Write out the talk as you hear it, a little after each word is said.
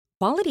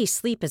Quality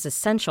sleep is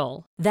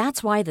essential.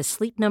 That's why the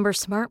Sleep Number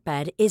Smart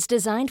Bed is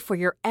designed for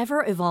your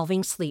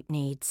ever-evolving sleep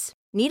needs.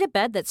 Need a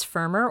bed that's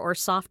firmer or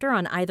softer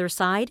on either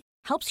side?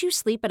 Helps you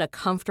sleep at a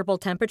comfortable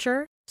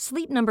temperature?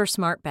 Sleep Number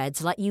Smart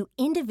Beds let you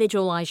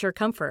individualize your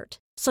comfort,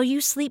 so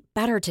you sleep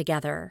better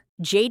together.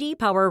 J.D.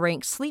 Power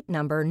ranks Sleep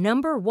Number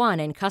number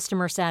 1 in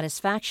customer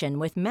satisfaction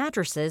with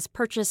mattresses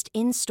purchased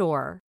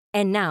in-store.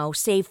 And now,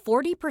 save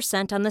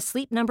 40% on the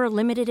Sleep Number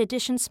Limited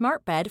Edition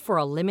Smart Bed for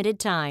a limited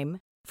time.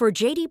 For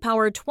J.D.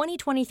 Power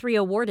 2023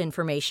 award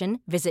information,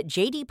 visit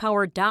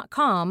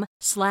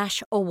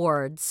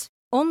jdpower.com/awards.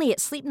 Only at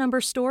Sleep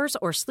Number stores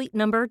or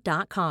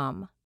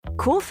sleepnumber.com.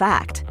 Cool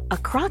fact, a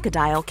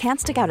crocodile can't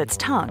stick out its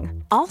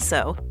tongue.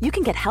 Also, you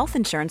can get health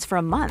insurance for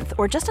a month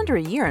or just under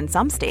a year in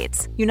some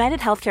states. United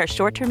Healthcare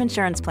short-term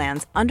insurance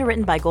plans,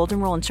 underwritten by Golden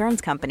Rule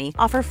Insurance Company,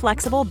 offer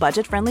flexible,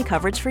 budget-friendly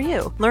coverage for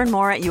you. Learn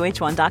more at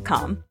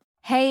uh1.com.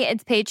 Hey,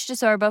 it's Paige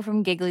DeSorbo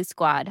from Giggly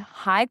Squad.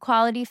 High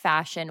quality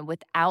fashion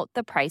without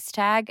the price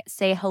tag.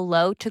 Say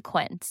hello to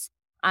Quince.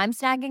 I'm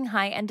snagging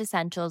high-end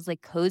essentials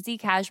like cozy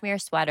cashmere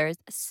sweaters,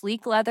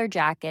 sleek leather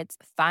jackets,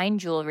 fine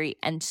jewelry,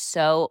 and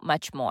so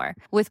much more.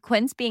 With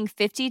Quince being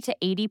 50 to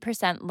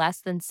 80%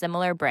 less than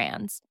similar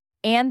brands.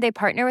 And they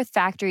partner with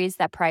factories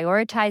that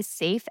prioritize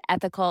safe,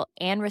 ethical,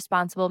 and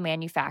responsible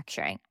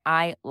manufacturing.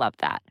 I love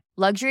that.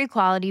 Luxury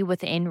quality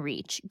within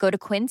reach. Go to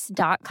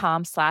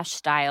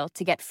quince.com/style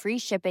to get free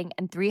shipping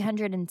and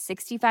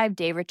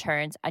 365-day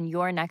returns on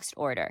your next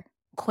order.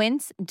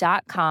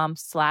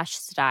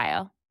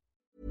 Quince.com/style.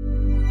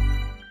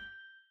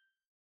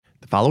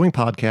 The following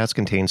podcast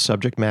contains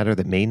subject matter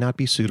that may not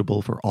be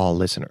suitable for all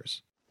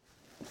listeners.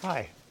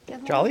 Hi.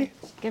 Jolly?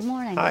 Good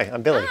morning. Hi,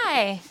 I'm Billy.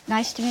 Hi.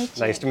 Nice to meet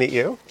you. Nice to meet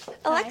you.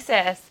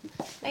 Alexis.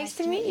 Nice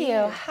to meet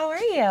you. How are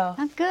you?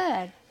 I'm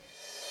good.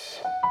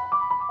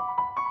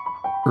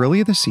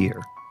 Earlier this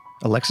year,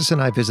 Alexis and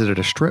I visited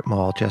a strip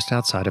mall just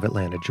outside of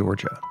Atlanta,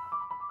 Georgia.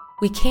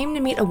 We came to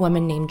meet a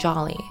woman named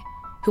Jolly,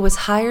 who was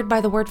hired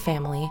by the Ward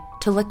family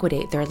to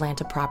liquidate their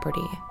Atlanta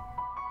property.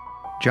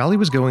 Jolly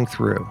was going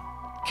through,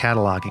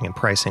 cataloging and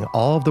pricing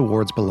all of the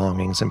Ward's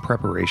belongings in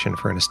preparation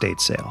for an estate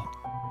sale.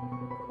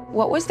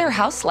 What was their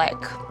house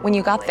like when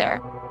you got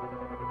there?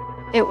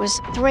 It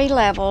was 3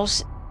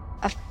 levels,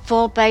 a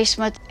full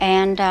basement,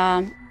 and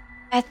I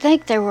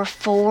think there were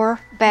 4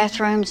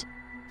 bathrooms.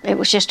 It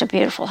was just a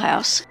beautiful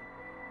house.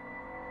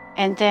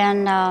 And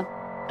then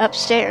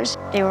upstairs,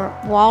 there were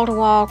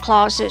wall-to-wall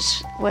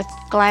closets with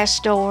glass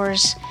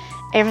doors.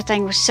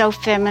 Everything was so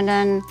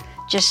feminine,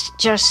 just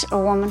a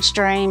woman's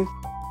dream.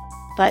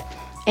 But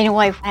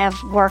anyway, I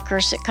have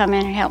workers that come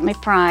in and help me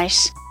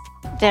price.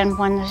 Then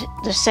when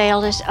the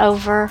sale is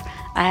over,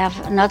 I have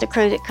another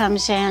crew that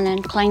comes in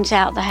and cleans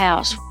out the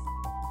house.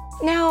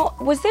 Now,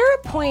 was there a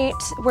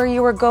point where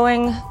you were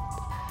going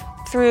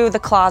through the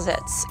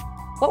closets?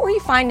 What were you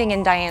finding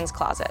in Diane's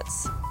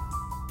closets?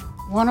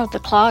 One of the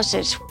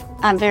closets,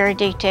 I'm very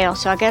detailed,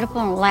 so I get up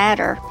on a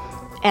ladder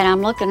and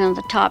I'm looking on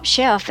the top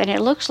shelf, and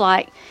it looks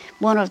like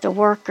one of the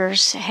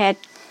workers had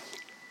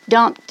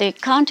dumped the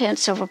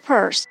contents of a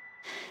purse.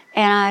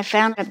 And I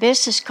found a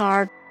business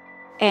card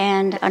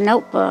and a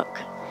notebook,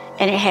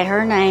 and it had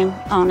her name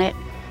on it,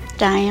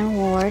 Diane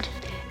Ward.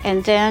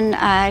 And then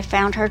I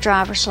found her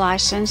driver's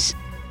license.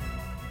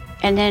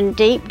 And then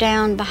deep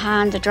down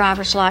behind the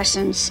driver's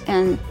license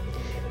and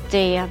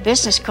the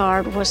business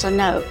card was a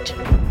note.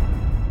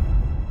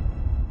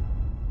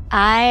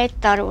 I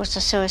thought it was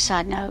a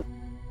suicide note.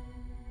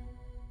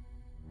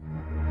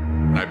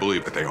 I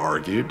believe that they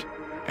argued,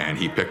 and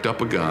he picked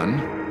up a gun,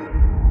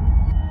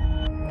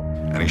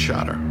 and he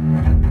shot her.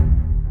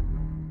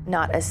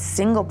 Not a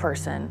single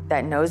person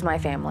that knows my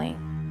family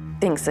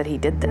thinks that he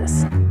did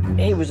this.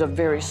 He was a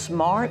very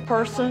smart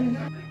person,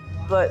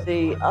 but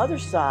the other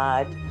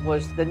side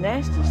was the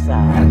nasty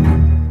side.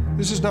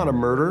 This is not a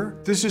murder.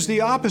 This is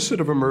the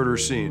opposite of a murder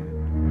scene.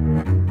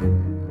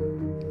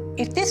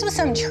 If this was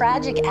some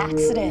tragic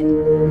accident,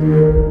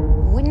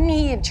 wouldn't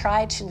he have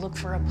tried to look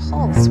for a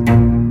pulse?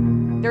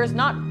 There is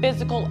not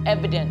physical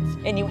evidence,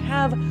 and you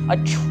have a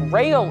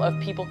trail of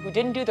people who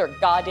didn't do their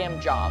goddamn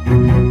job.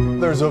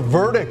 There's a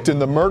verdict in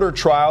the murder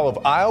trial of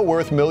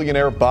Isleworth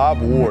millionaire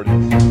Bob Ward.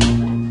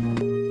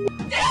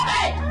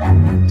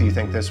 Do you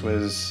think this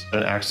was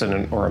an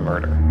accident or a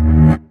murder?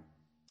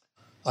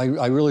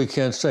 I really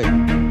can't say.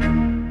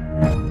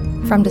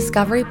 From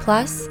Discovery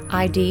Plus,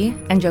 ID,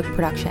 and Joke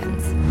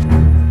Productions,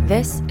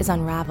 this is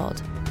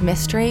Unraveled,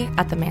 Mystery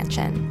at the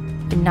Mansion,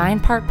 a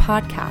 9-part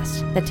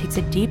podcast that takes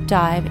a deep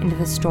dive into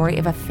the story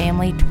of a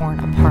family torn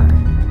apart,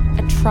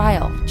 a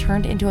trial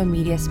turned into a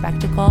media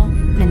spectacle,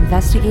 and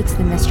investigates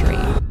the mystery.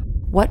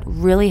 What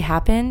really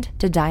happened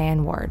to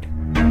Diane Ward?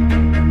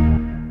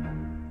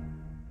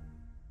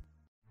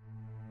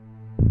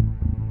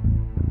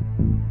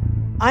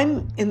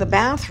 I'm in the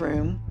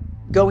bathroom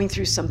going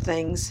through some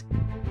things.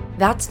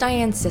 That's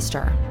Diane's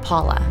sister,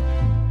 Paula.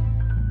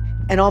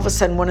 And all of a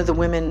sudden, one of the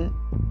women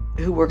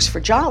who works for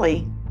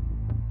Jolly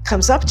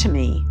comes up to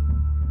me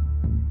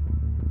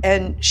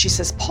and she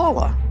says,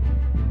 "Paula,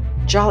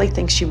 Jolly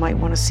thinks you might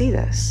want to see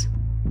this."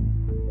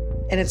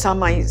 and it's on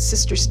my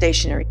sister's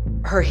stationery.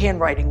 Her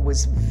handwriting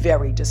was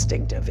very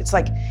distinctive. It's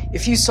like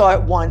if you saw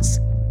it once,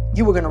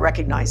 you were going to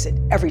recognize it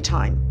every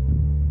time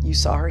you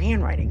saw her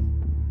handwriting.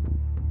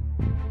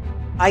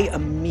 I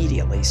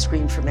immediately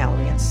screamed for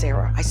Mallory and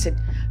Sarah. I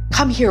said,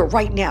 come here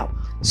right now.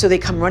 So they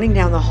come running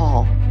down the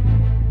hall.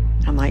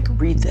 I'm like,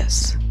 read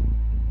this.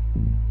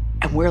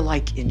 And we're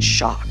like in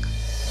shock.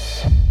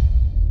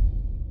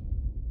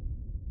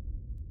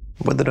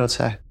 What'd the note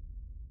say?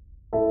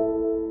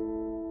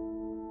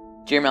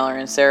 Dear Mallory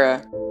and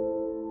Sarah,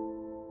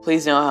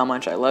 please know how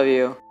much I love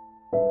you.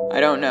 I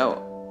don't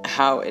know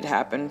how it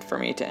happened for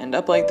me to end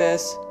up like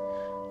this.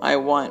 I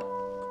want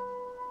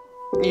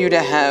you to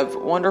have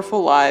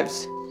wonderful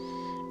lives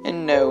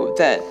and know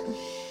that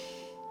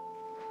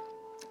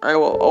I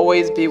will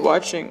always be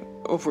watching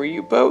over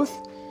you both.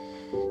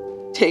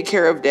 Take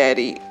care of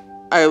Daddy.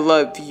 I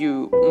love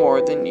you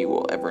more than you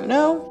will ever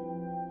know.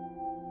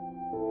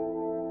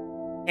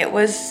 It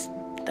was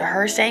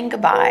her saying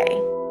goodbye.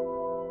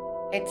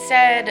 It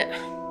said,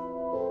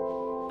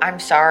 I'm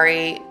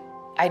sorry.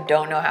 I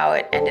don't know how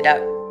it ended up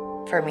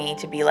for me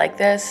to be like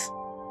this.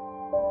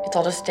 It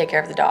told us to take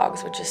care of the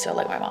dogs, which is so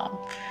like my mom.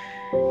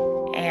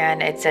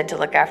 And it said to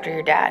look after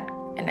your dad.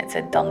 And it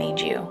said they'll need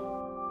you.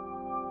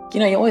 You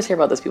know, you always hear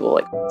about those people,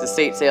 like the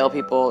estate sale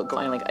people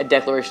going like a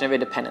Declaration of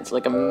Independence,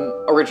 like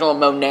original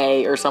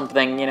Monet or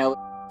something, you know.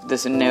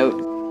 This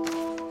note,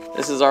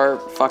 this is our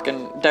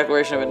fucking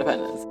Declaration of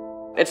Independence.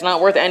 It's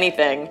not worth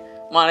anything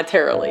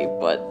monetarily,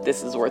 but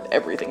this is worth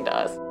everything to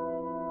us.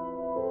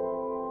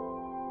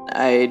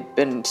 I'd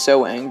been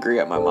so angry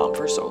at my mom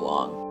for so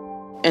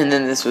long. And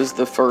then this was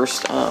the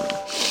first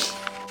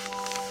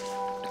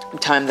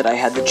time that I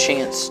had the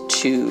chance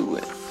to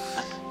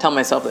tell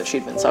myself that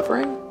she'd been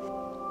suffering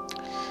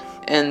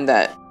and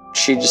that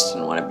she just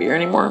didn't want to be here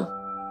anymore.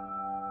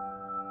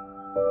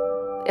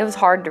 It was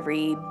hard to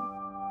read,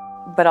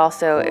 but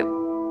also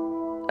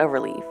a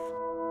relief.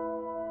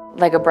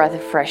 Like a breath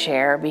of fresh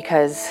air,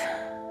 because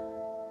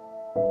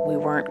we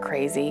weren't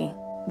crazy.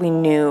 We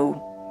knew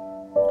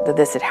that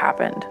this had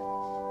happened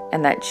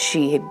and that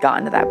she had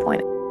gotten to that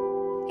point.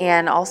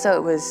 And also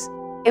it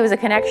was a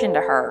connection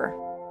to her.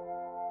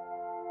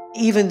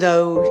 Even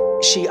though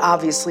she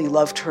obviously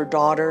loved her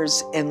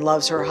daughters and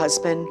loves her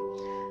husband,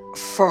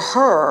 for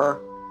her,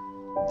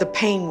 the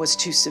pain was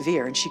too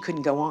severe and she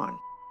couldn't go on.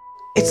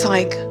 It's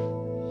like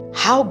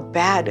how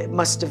bad it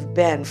must have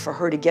been for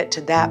her to get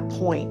to that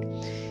point,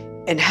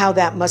 and how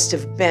that must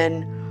have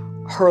been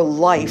her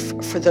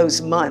life for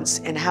those months,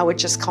 and how it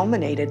just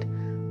culminated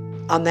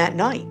on that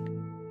night.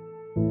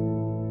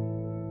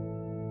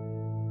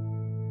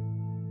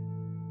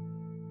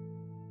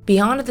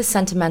 Beyond the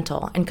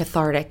sentimental and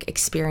cathartic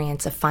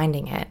experience of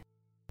finding it,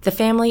 the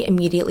family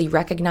immediately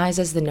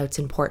recognizes the note's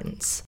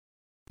importance.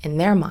 In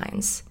their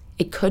minds,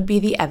 it could be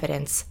the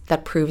evidence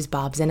that proves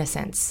Bob's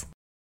innocence.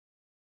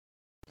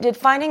 Did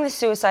finding the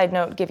suicide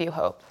note give you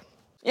hope?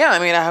 Yeah, I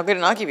mean, how could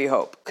it not give you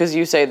hope? Because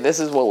you say, this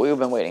is what we've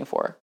been waiting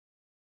for.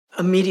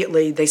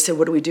 Immediately, they said,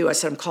 what do we do? I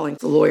said, I'm calling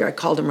the lawyer. I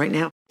called him right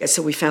now. I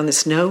said, we found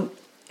this note,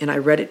 and I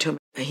read it to him.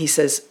 He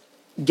says,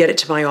 get it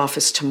to my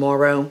office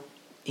tomorrow.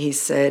 He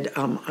said,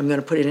 I'm going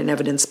to put it in an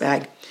evidence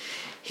bag.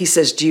 He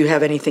says, do you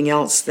have anything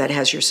else that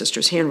has your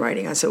sister's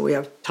handwriting? I said, we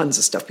have tons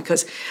of stuff,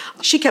 because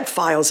she kept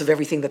files of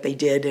everything that they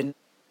did, and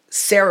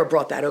Sarah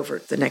brought that over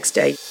the next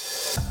day.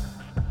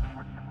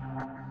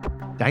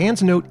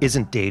 Diane's note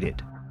isn't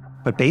dated,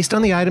 but based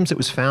on the items it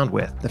was found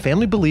with, the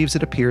family believes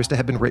it appears to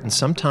have been written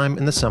sometime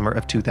in the summer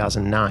of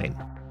 2009,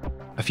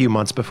 a few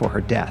months before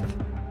her death.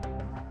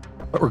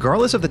 But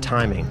regardless of the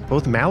timing,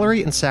 both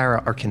Mallory and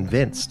Sarah are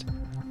convinced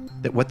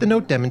that what the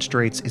note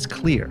demonstrates is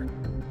clear.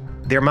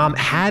 Their mom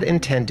had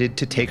intended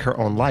to take her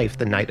own life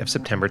the night of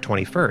September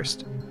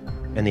 21st,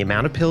 and the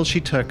amount of pills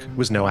she took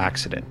was no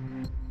accident.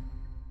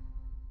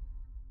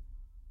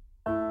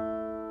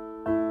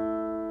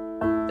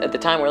 At the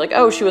time, we're like,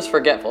 oh, she was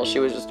forgetful. She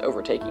was just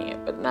overtaking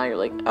it. But now you're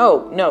like,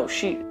 oh, no,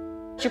 she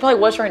probably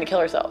was trying to kill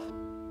herself.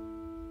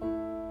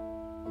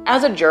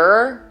 As a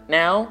juror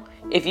now,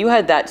 if you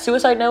had that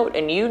suicide note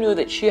and you knew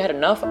that she had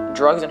enough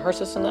drugs in her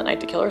system that night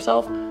to kill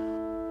herself,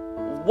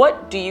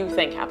 what do you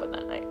think happened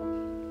that night?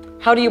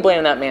 How do you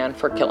blame that man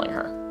for killing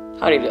her?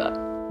 How do you do that?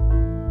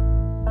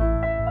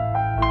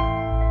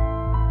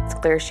 It's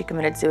clear she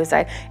committed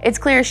suicide. It's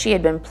clear she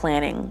had been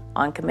planning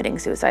on committing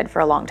suicide for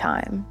a long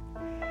time,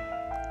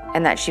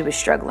 and that she was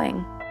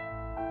struggling.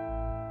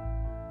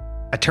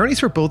 Attorneys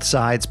for both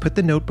sides put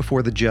the note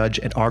before the judge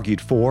and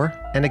argued for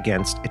and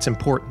against its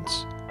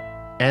importance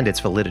and its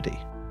validity.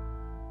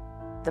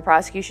 The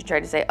prosecution tried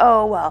to say,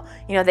 oh, well,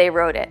 they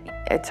wrote it.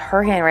 It's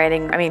her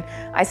handwriting. I mean,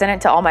 I sent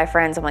it to all my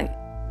friends. I'm like,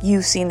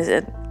 you've seen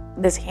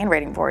this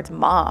handwriting before. It's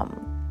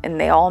Mom. And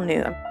they all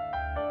knew.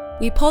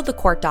 We pulled the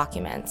court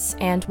documents,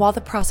 and while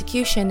the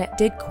prosecution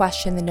did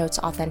question the note's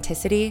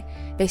authenticity,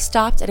 they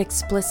stopped at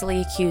explicitly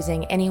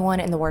accusing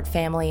anyone in the Ward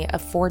family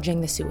of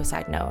forging the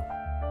suicide note.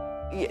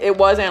 It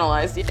was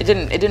analyzed. It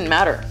didn't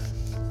matter.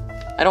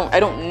 I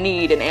don't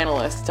need an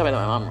analyst to tell me that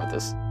my mom wrote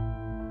this.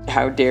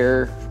 How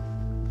dare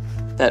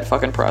that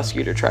fucking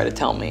prosecutor try to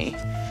tell me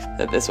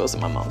that this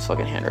wasn't my mom's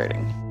fucking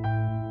handwriting.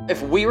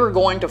 If we were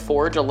going to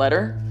forge a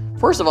letter,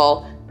 first of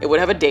all, it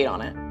would have a date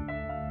on it.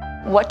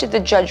 What did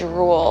the judge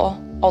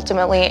rule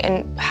ultimately,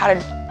 and how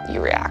did you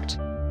react?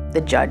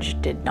 The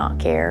judge did not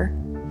care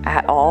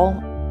at all.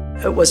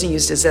 It wasn't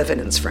used as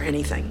evidence for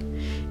anything,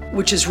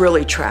 which is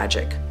really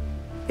tragic.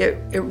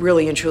 It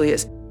really and truly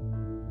is.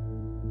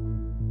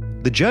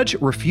 The judge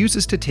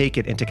refuses to take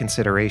it into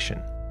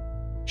consideration.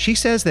 She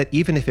says that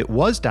even if it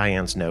was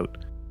Diane's note,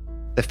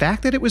 the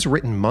fact that it was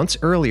written months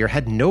earlier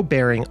had no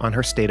bearing on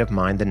her state of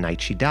mind the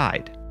night she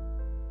died.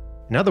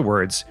 In other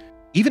words,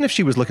 even if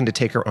she was looking to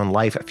take her own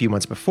life a few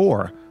months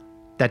before,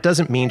 that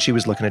doesn't mean she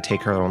was looking to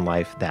take her own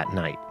life that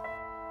night.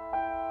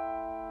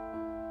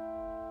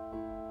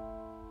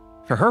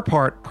 For her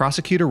part,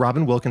 prosecutor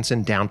Robin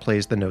Wilkinson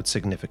downplays the note's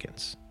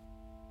significance.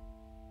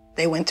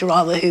 They went through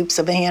all the hoops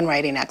of a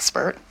handwriting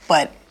expert,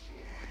 but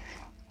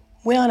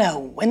we don't know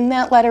when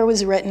that letter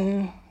was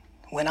written.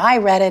 When I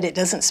read it, it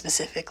doesn't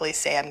specifically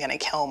say I'm gonna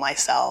kill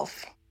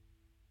myself.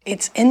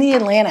 It's in the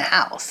Atlanta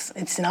house.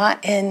 It's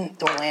not in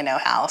the Orlando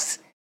house.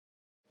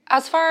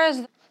 As far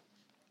as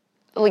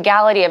the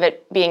legality of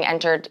it being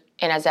entered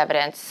in as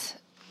evidence,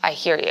 I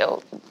hear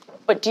you.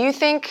 But do you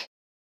think,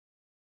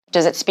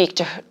 does it speak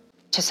to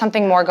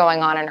something more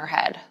going on in her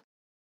head?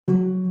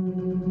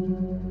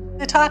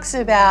 It talks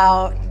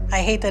about,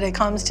 I hate that it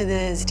comes to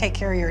this, take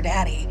care of your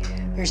daddy.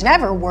 There's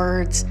never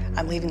words,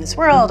 I'm leaving this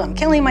world, I'm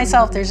killing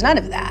myself, there's none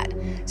of that.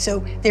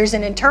 So there's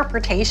an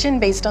interpretation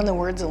based on the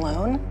words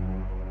alone.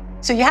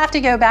 So you have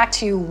to go back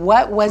to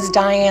what was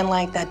Diane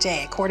like that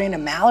day. According to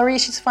Mallory,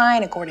 she's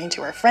fine. According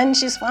to her friend,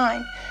 she's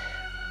fine.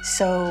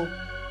 So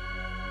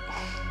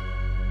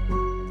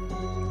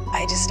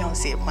I just don't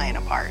see it playing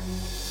a part.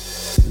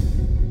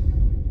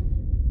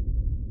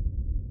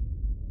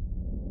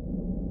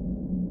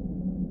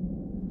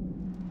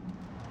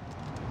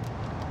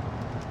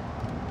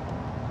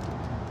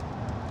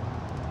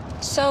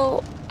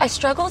 So I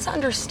struggle to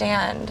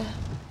understand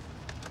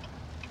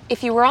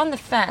if you were on the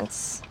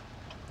fence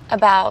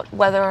about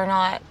whether or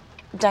not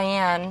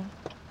Diane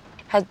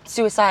had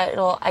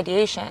suicidal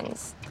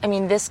ideations. I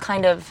mean, this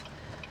kind of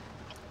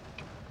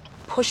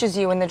pushes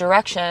you in the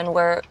direction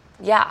where,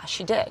 yeah,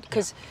 she did.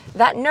 Because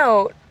that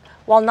note,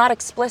 while not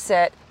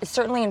explicit, it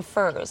certainly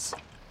infers.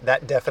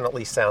 That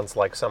definitely sounds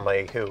like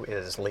somebody who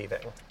is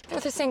leaving. They're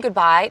saying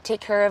goodbye,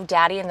 take care of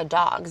daddy and the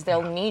dogs,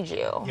 they'll need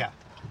you. Yeah.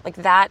 Like,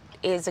 that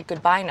is a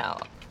goodbye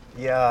note.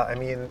 Yeah, I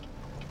mean,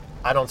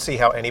 I don't see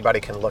how anybody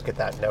can look at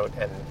that note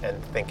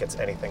and think it's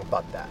anything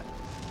but that.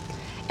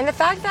 And the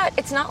fact that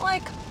it's not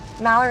like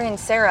Mallory and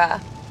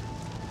Sarah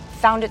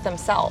found it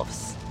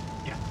themselves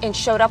and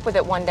showed up with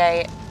it one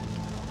day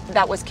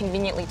that was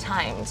conveniently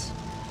timed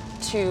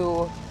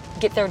to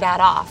get their dad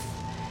off.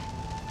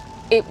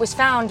 It was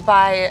found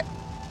by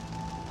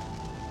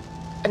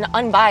an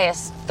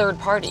unbiased third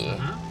party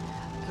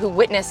who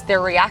witnessed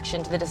their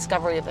reaction to the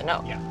discovery of the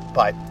note.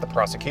 But the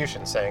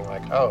prosecution saying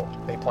like, oh,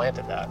 they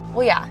planted that.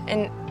 Well, yeah,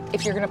 and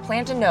if you're gonna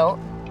plant a note,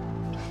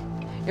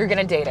 you're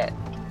gonna date it.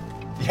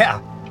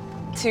 Yeah.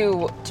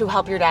 To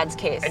help your dad's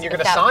case. And you're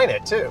gonna sign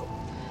it too.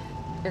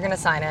 You're gonna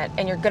sign it,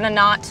 and you're gonna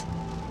not,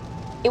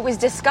 it was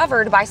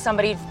discovered by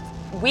somebody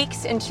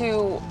weeks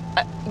into,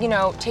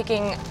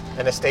 taking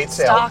an estate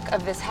sale. Stock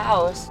of this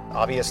house.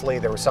 Obviously,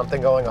 there was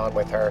something going on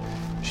with her.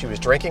 She was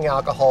drinking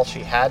alcohol, she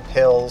had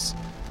pills.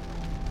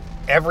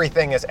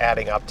 Everything is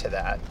adding up to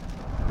that.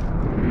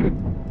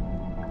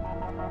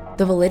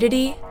 The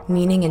validity,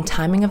 meaning, and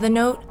timing of the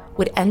note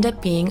would end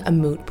up being a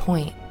moot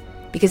point,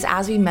 because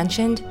as we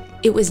mentioned,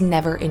 it was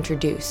never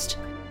introduced.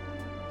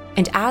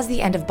 And as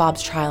the end of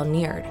Bob's trial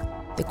neared,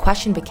 the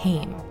question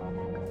became,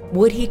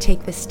 would he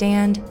take the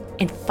stand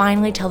and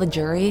finally tell the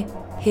jury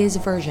his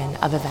version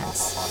of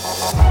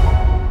events?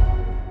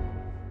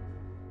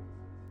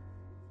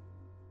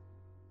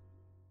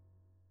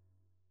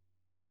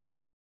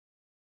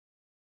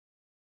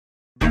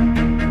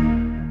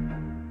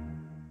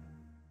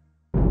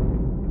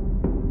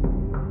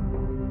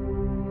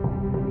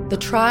 The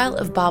trial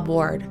of Bob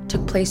Ward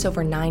took place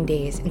over 9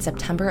 days in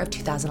September of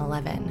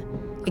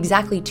 2011,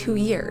 exactly 2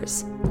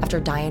 years after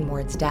Diane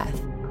Ward's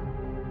death.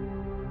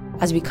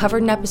 As we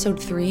covered in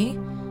episode 3,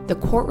 the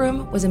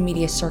courtroom was a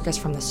media circus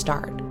from the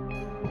start.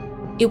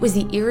 It was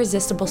the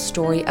irresistible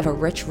story of a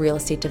rich real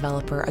estate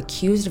developer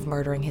accused of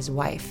murdering his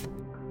wife,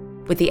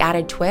 with the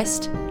added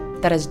twist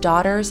that his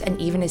daughters and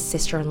even his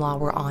sister-in-law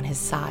were on his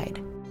side.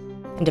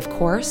 And of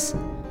course,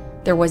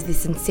 there was the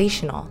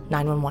sensational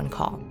 911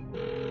 call.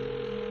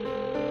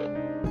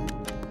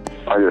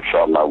 I just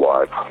shot my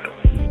wife.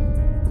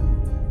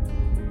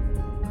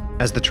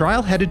 As the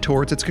trial headed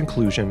towards its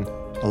conclusion,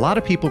 a lot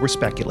of people were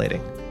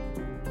speculating.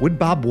 Would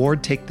Bob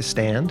Ward take the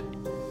stand?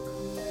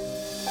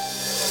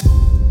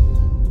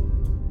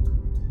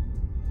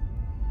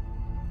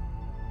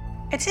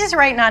 It's his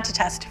right not to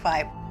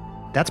testify.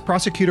 That's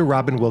prosecutor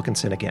Robin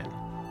Wilkinson again.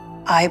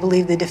 I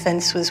believe the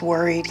defense was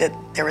worried that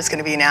there was going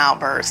to be an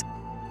outburst.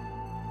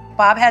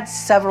 Bob had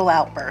several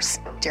outbursts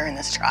during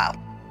this trial.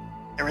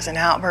 There was an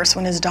outburst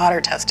when his daughter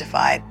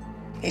testified.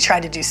 He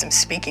tried to do some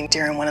speaking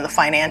during one of the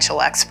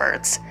financial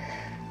experts.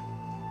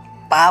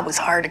 Bob was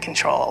hard to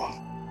control.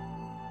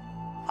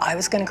 I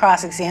was going to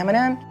cross-examine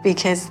him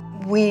because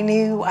we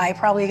knew I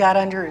probably got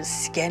under his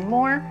skin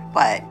more,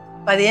 but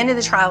by the end of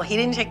the trial, he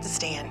didn't take the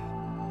stand.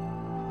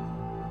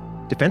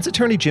 Defense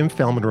attorney Jim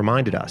Fellman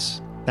reminded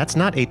us that's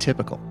not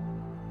atypical.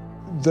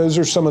 Those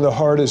are some of the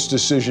hardest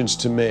decisions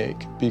to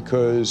make,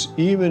 because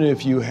even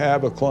if you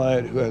have a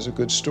client who has a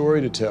good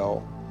story to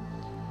tell,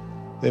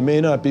 they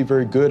may not be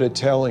very good at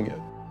telling it.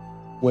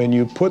 When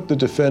you put the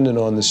defendant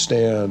on the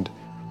stand,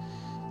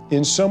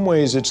 in some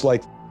ways it's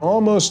like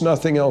almost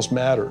nothing else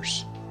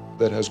matters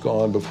that has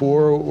gone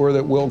before or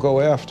that will go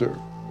after.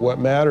 What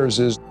matters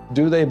is,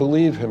 do they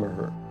believe him or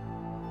her?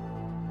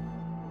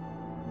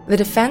 The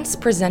defense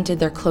presented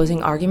their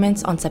closing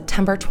arguments on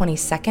September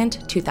 22,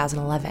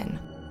 2011.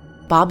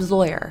 Bob's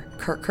lawyer,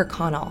 Kurt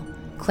Kirkconnell,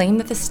 claimed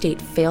that the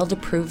state failed to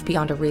prove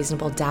beyond a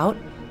reasonable doubt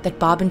that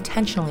Bob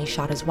intentionally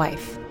shot his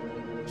wife.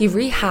 He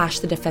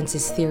rehashed the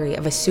defense's theory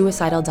of a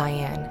suicidal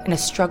Diane and a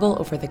struggle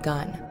over the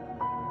gun.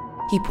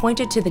 He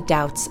pointed to the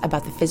doubts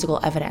about the physical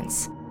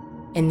evidence,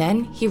 and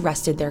then he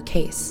rested their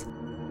case.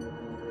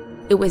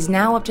 It was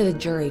now up to the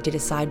jury to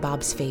decide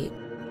Bob's fate.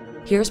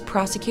 Here's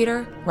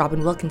prosecutor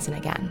Robin Wilkinson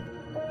again.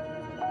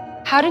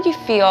 How did you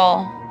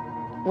feel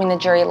when the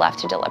jury left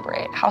to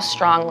deliberate? How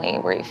strongly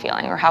were you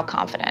feeling, or how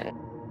confident?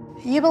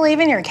 You believe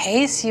in your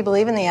case, you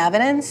believe in the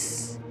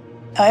evidence.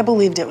 I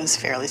believed it was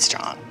fairly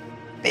strong,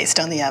 based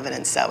on the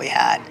evidence that we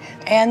had.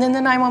 And then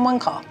the 911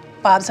 call,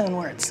 Bob's own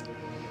words.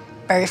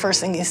 Very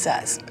first thing he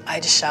says, I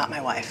just shot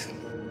my wife.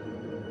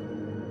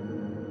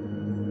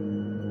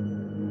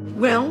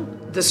 Well,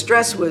 the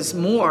stress was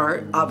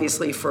more,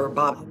 obviously, for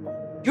Bob.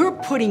 You're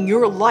putting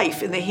your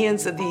life in the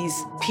hands of these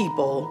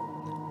people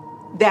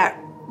that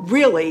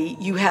really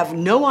you have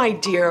no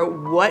idea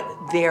what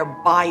their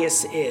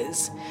bias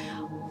is.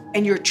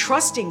 And you're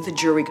trusting the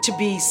jury to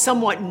be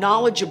somewhat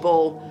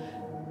knowledgeable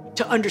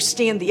to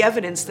understand the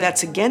evidence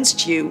that's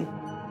against you.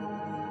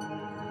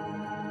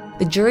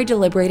 The jury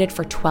deliberated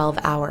for 12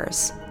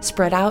 hours,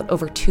 spread out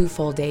over 2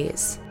 full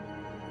days.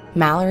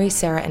 Mallory,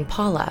 Sarah, and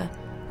Paula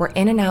were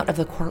in and out of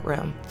the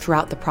courtroom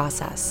throughout the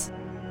process.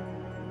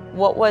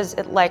 What was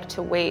it like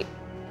to wait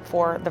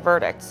for the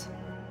verdict?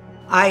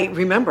 I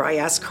remember I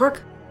asked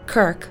Kirk.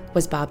 Kirk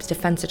was Bob's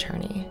defense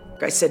attorney.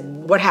 I said,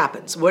 what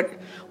happens?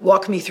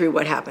 Walk me through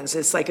what happens.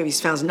 It's like if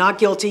he's found not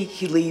guilty,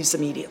 he leaves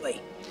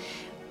immediately.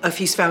 If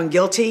he's found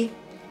guilty,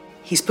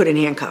 he's put in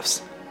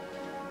handcuffs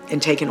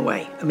and taken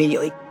away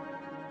immediately.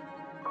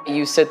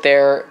 You sit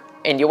there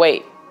and you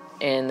wait,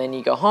 and then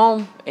you go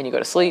home and you go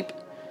to sleep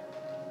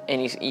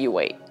and you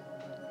wait.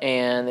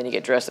 And then you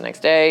get dressed the next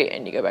day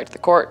and you go back to the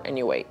court and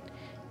you wait.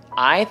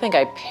 I think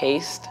I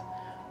paced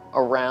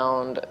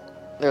around,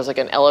 there's like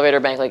an elevator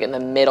bank like in the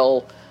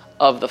middle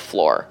of the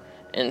floor.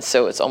 And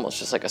so it's almost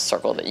just like a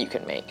circle that you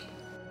can make.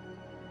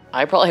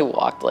 I probably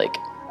walked like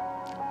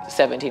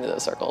 17 of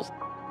those circles.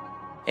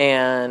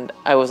 And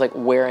I was like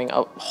wearing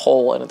a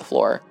hole into the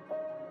floor.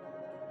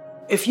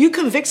 If you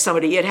convict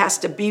somebody, it has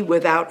to be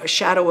without a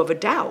shadow of a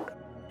doubt.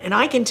 And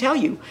I can tell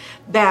you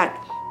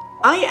that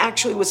I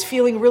actually was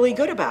feeling really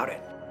good about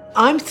it.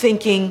 I'm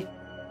thinking,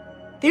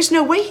 there's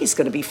no way he's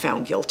going to be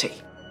found guilty.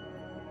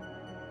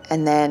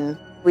 And then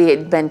we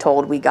had been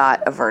told we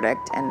got a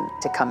verdict and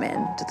to come in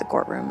to the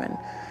courtroom.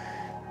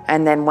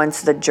 And then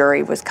once the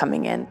jury was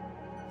coming in,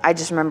 I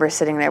just remember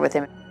sitting there with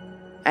him.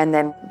 And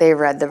then they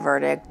read the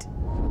verdict.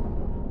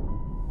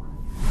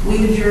 We,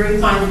 the jury,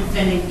 find the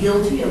defendant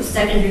guilty of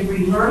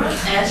second-degree murder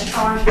as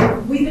charged.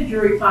 We, the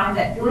jury, find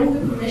that during the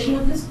commission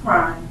of this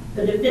crime,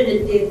 the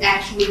defendant did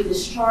actually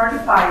discharge a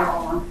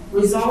firearm,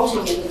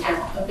 resulting in the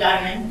death of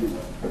Diane Hoover.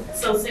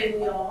 So say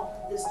we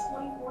all, this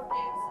 24th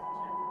day of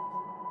September.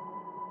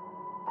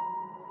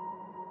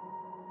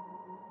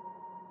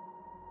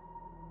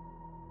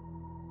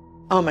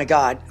 Oh my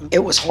God, it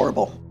was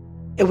horrible.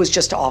 It was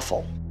just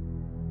awful.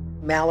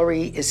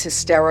 Mallory is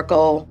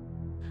hysterical.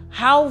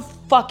 How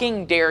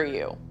fucking dare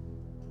you?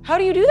 How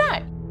do you do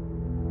that?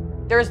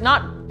 There's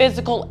not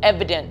physical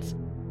evidence.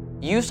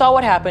 You saw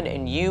what happened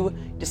and you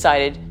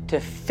decided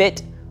to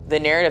fit the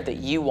narrative that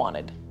you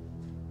wanted.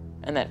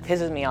 And that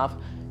pisses me off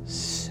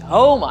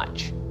so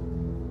much.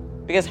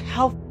 Because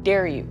how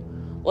dare you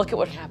look at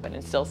what happened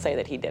and still say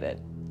that he did it?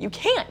 You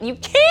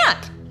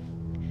can't!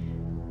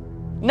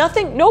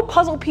 Nothing, no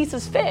puzzle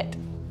pieces fit.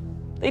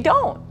 They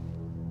don't.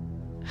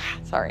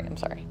 Sorry, I'm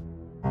sorry.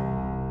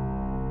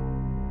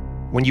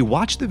 When you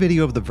watch the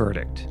video of the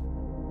verdict,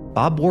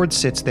 Bob Ward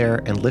sits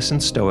there and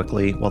listens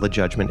stoically while the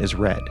judgment is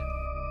read.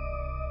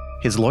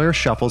 His lawyer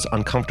shuffles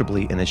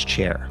uncomfortably in his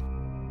chair.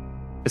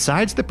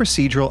 Besides the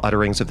procedural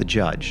utterings of the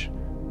judge,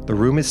 the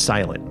room is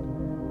silent,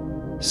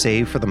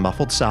 save for the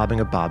muffled sobbing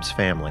of Bob's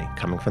family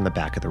coming from the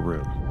back of the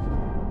room.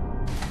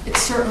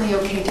 It's certainly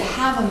okay to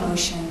have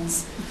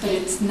emotions, but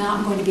it's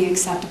not going to be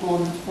acceptable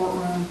in the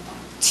courtroom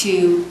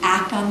to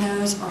act on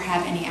those or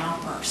have any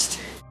outburst.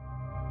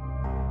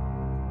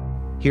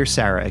 Here's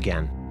Sarah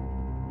again.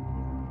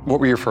 What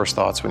were your first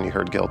thoughts when you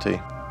heard guilty?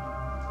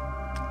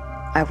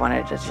 I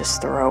wanted to just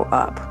throw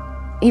up.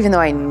 even though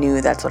I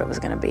knew that's what it was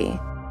going to be.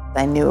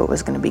 I knew it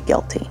was going to be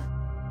guilty.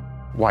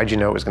 Why'd you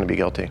know it was going to be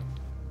guilty?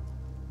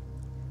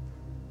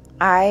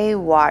 I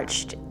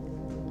watched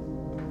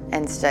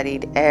and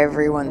studied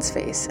everyone's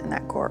face in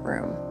that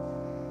courtroom.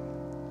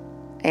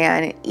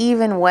 And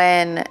even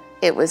when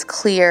it was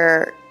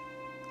clear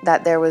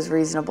that there was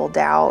reasonable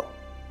doubt,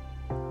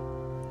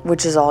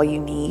 which is all you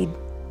need,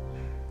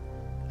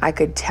 I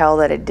could tell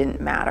that it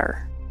didn't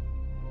matter.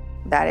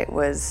 That it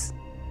was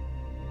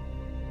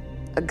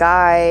a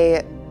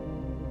guy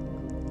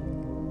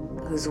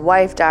whose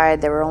wife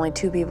died. There were only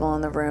 2 people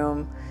in the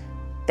room.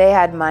 They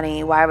had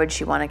money. Why would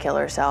she want to kill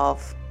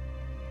herself?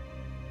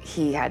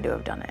 He had to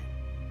have done it.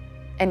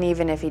 And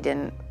even if he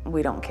didn't,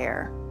 we don't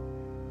care.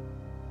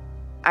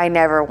 I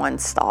never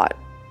once thought,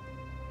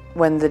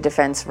 when the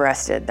defense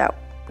rested, that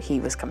he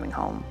was coming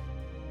home.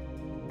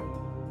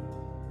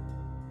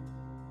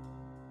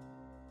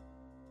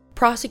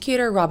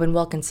 Prosecutor Robin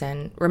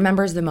Wilkinson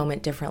remembers the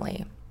moment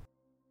differently.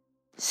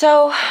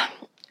 So,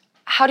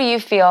 how do you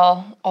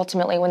feel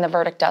ultimately when the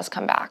verdict does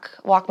come back?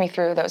 Walk me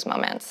through those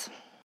moments.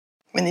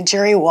 When the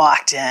jury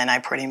walked in, I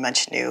pretty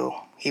much knew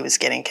he was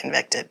getting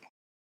convicted.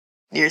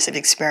 Years of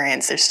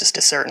experience, there's just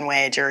a certain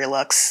way a jury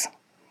looks.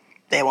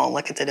 They won't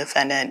look at the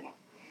defendant.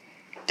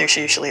 There's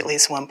usually at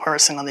least one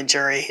person on the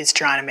jury who's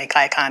trying to make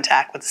eye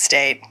contact with the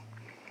state.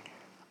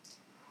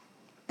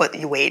 But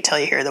you wait till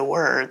you hear the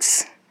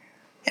words.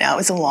 You know, it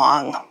was a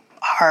long,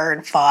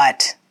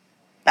 hard-fought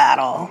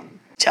battle.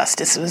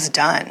 Justice was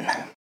done.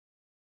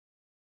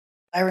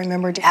 I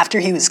remembered after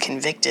he was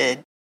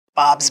convicted,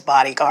 Bob's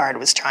bodyguard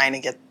was trying to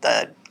get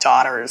the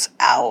daughters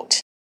out.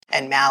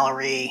 And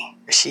Mallory,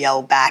 she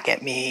yelled back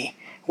at me,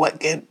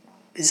 "What good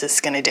is this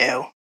going to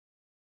do?"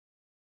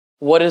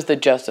 What is the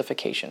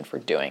justification for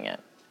doing it?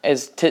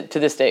 Is to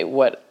this day,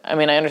 I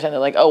understand that,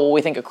 like, oh, well,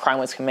 we think a crime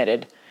was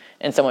committed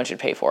and someone should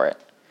pay for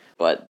it.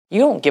 But you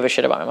don't give a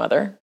shit about my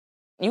mother.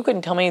 You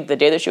couldn't tell me the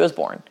day that she was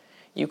born.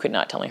 You could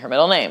not tell me her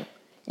middle name.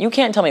 You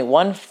can't tell me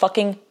one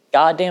fucking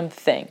goddamn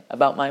thing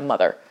about my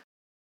mother.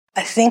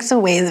 I think the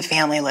way the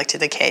family looked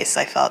at the case,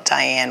 I felt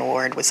Diane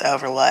Ward was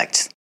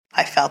overlooked.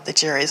 I felt the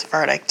jury's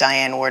verdict,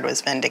 Diane Ward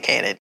was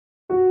vindicated.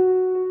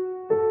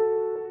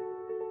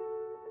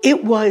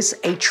 It was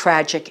a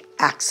tragic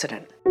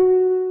accident.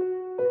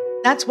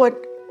 That's what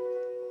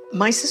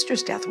my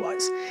sister's death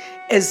was.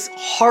 As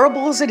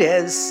horrible as it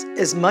is,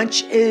 as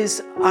much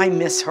as I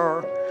miss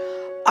her,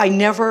 I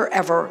never,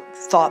 ever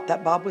thought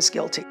that Bob was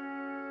guilty.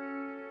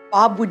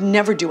 Bob would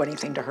never do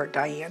anything to hurt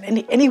Diane,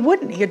 and he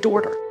wouldn't. He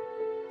adored her.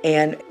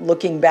 And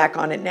looking back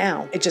on it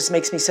now, it just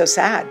makes me so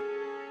sad.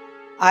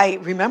 I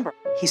remember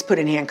he's put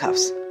in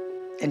handcuffs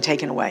and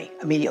taken away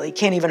immediately.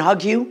 Can't even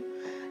hug you,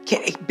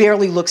 he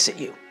barely looks at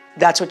you.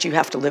 That's what you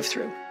have to live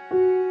through.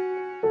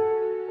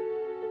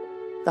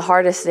 The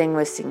hardest thing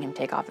was seeing him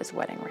take off his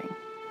wedding ring,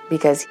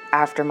 because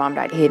after Mom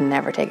died, he had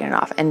never taken it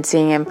off. And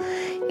seeing him,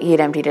 he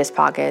had emptied his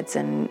pockets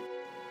and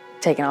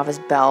taken off his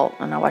belt,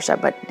 and I watched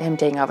that, but him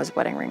taking off his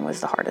wedding ring was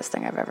the hardest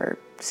thing I've ever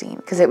seen,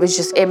 because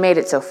it made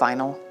it so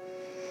final.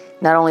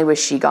 Not only was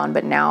she gone,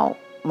 but now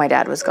my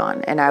dad was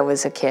gone, and I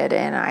was a kid,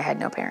 and I had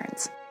no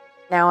parents.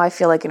 Now I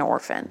feel like an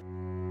orphan.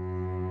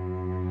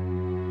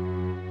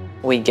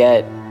 We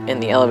get in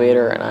the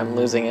elevator, and I'm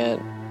losing it,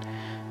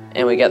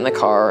 and we get in the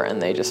car,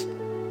 and they just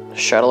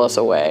shuttle us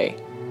away.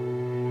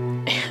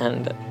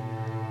 And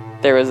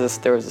there was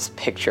this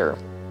picture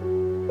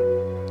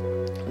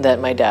that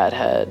my dad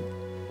had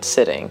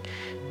sitting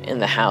in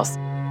the house,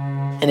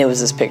 and it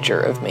was this picture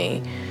of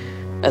me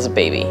as a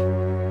baby.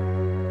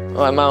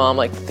 Well, my mom,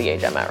 like the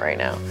age I'm at right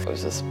now. It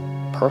was this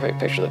perfect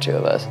picture of the two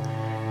of us.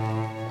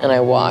 And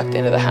I walked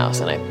into the house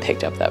and I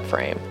picked up that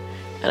frame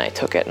and I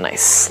took it and I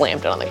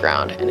slammed it on the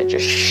ground and it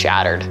just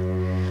shattered.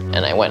 And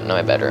I went into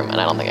my bedroom and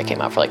I don't think I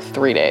came out for like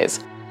 3 days.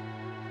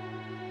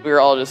 We were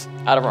all just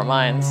out of our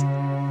minds.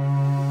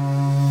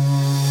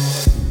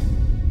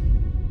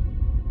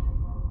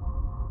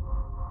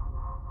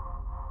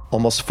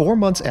 Almost 4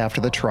 months after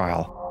the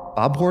trial,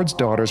 Bob Ward's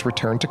daughters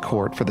returned to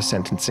court for the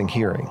sentencing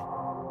hearing.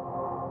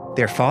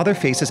 Their father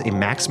faces a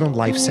maximum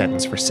life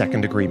sentence for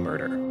second-degree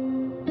murder.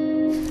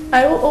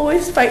 I will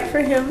always fight for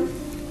him.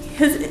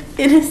 His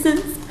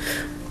innocence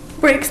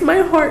breaks my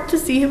heart to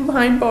see him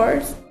behind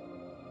bars.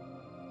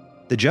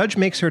 The judge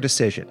makes her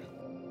decision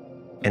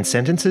and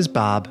sentences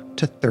Bob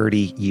to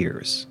 30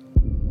 years.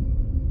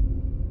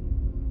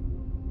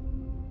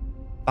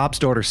 Bob's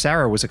daughter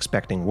Sarah was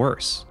expecting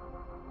worse,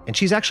 and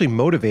she's actually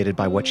motivated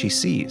by what she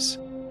sees.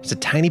 It's a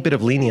tiny bit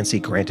of leniency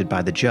granted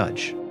by the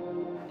judge.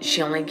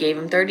 She only gave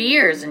him 30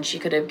 years and she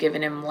could have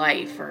given him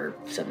life or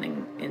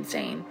something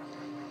insane.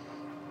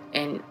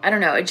 And I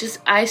don't know,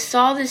 I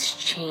saw this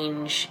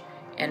change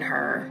in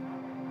her,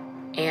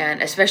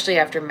 and especially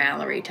after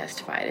Mallory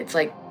testified. It's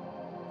like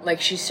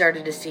she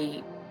started to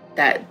see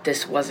that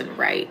this wasn't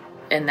right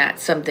and that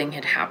something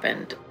had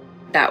happened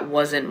that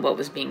wasn't what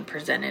was being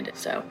presented.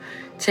 So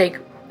take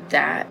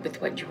that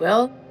with what you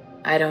will.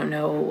 I don't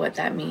know what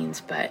that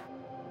means, but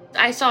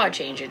I saw a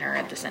change in her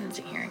at the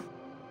sentencing hearing.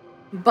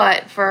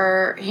 But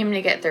for him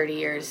to get 30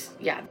 years,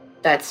 yeah,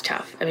 that's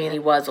tough. I mean, he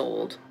was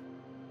old.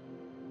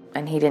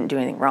 and he didn't do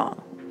anything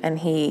wrong. And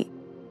he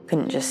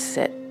couldn't just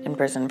sit in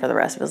prison for the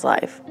rest of his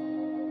life.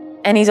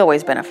 And he's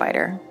always been a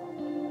fighter,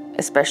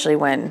 especially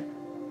when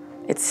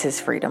it's his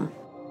freedom.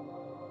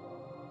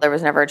 There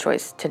was never a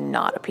choice to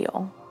not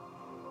appeal,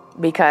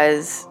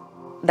 because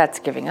that's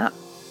giving up.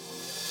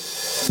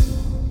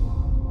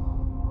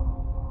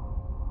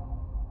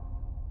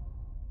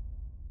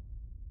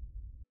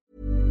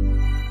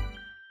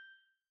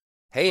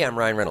 Hey, I'm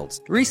Ryan Reynolds.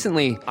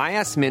 Recently, I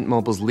asked Mint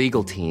Mobile's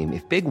legal team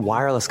if big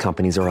wireless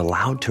companies are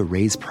allowed to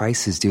raise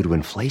prices due to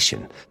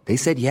inflation. They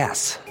said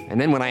yes.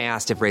 And then when I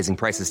asked if raising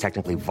prices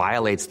technically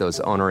violates those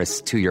onerous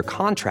two-year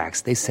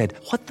contracts, they said,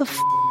 "What the f***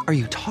 are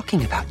you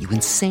talking about, you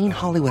insane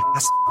Hollywood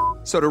ass?"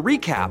 So to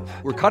recap,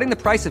 we're cutting the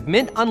price of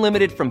Mint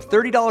Unlimited from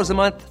 $30 a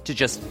month to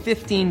just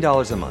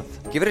 $15 a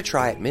month. Give it a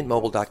try at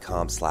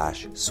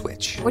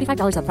mintmobile.com/switch.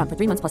 $45 up front for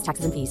 3 months plus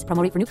taxes and fees.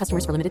 Promo rate for new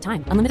customers for limited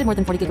time. Unlimited more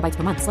than 40 gigabytes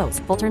per month. Slows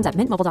full terms at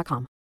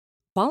mintmobile.com.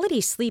 Quality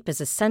sleep is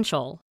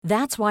essential.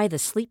 That's why the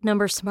Sleep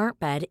Number Smart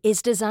Bed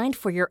is designed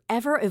for your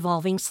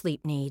ever-evolving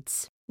sleep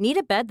needs. Need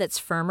a bed that's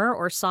firmer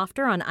or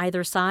softer on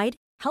either side?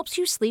 Helps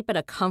you sleep at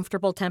a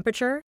comfortable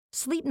temperature?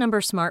 Sleep Number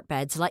Smart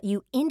Beds let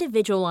you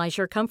individualize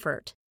your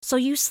comfort, so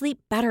you sleep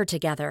better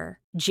together.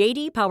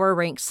 J.D. Power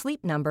ranks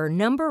Sleep Number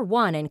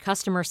 #1 in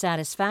customer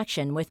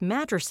satisfaction with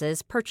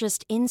mattresses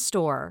purchased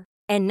in-store.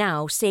 And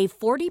now save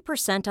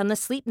 40% on the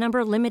Sleep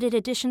Number Limited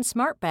Edition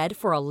Smart Bed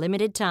for a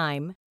limited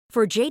time.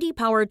 For J.D.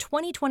 Power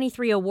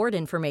 2023 award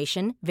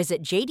information,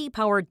 visit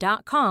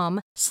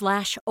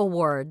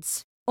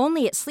jdpower.com/awards.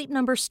 Only at Sleep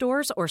Number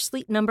stores or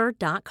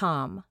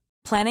sleepnumber.com.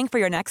 Planning for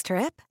your next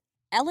trip?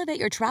 Elevate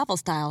your travel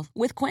style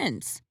with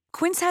Quince.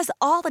 Quince has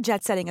all the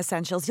jet-setting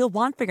essentials you'll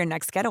want for your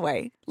next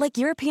getaway, like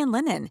European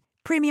linen,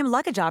 premium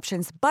luggage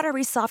options,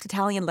 buttery soft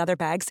Italian leather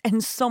bags,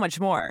 and so much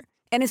more.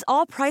 And is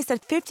all priced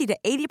at 50 to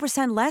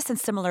 80% less than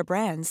similar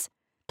brands.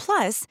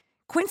 Plus,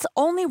 Quince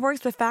only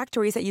works with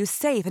factories that use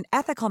safe and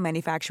ethical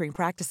manufacturing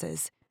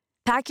practices.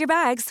 Pack your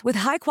bags with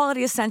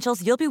high-quality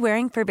essentials you'll be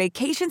wearing for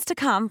vacations to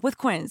come with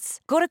Quince.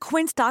 Go to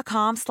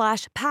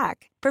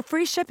quince.com/pack for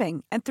free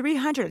shipping and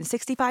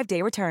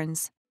 365-day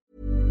returns.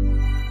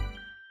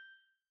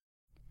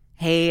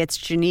 Hey, it's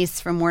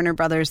Janice from Warner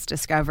Brothers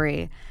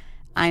Discovery.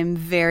 I'm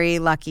very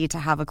lucky to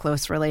have a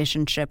close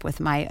relationship with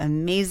my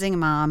amazing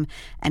mom,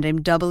 and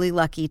I'm doubly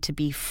lucky to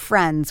be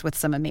friends with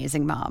some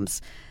amazing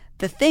moms.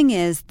 The thing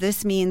is,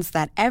 this means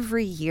that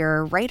every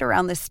year, right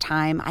around this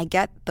time, I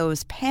get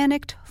those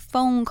panicked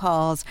phone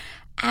calls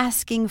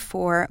asking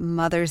for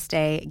Mother's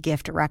Day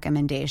gift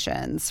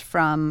recommendations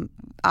from,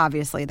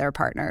 obviously, their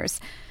partners.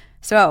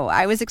 So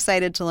I was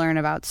excited to learn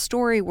about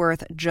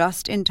Storyworth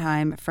just in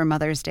time for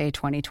Mother's Day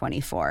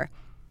 2024.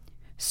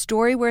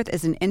 Storyworth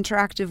is an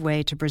interactive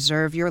way to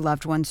preserve your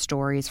loved one's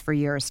stories for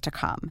years to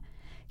come.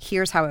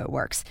 Here's how it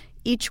works.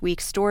 Each week,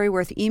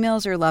 Storyworth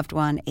emails your loved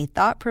one a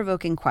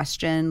thought-provoking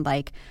question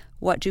like,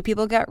 "What do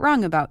people get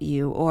wrong about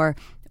you?" or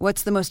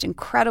 "What's the most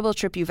incredible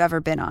trip you've ever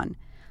been on?"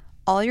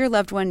 All your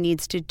loved one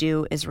needs to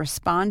do is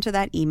respond to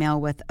that email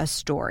with a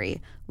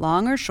story.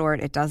 Long or short,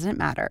 it doesn't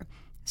matter.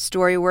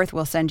 Storyworth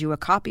will send you a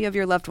copy of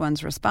your loved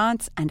one's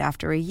response, and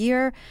after a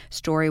year,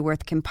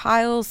 Storyworth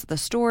compiles the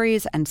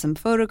stories and some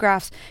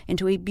photographs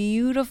into a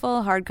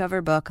beautiful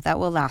hardcover book that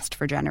will last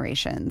for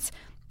generations.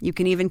 You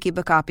can even keep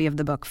a copy of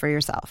the book for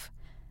yourself.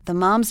 The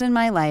moms in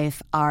my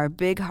life are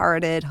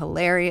big-hearted,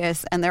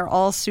 hilarious, and they're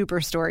all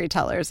super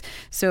storytellers,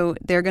 so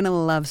they're going to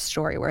love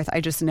Storyworth. I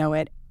just know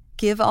it.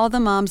 Give all the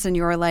moms in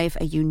your life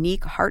a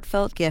unique,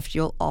 heartfelt gift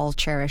you'll all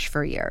cherish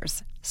for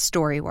years.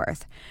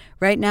 Storyworth.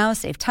 Right now,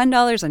 save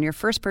 $10 on your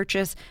first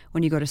purchase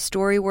when you go to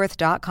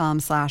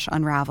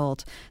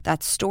storyworth.com/unraveled.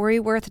 That's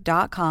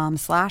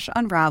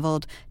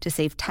storyworth.com/unraveled to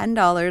save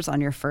 $10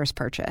 on your first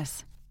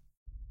purchase.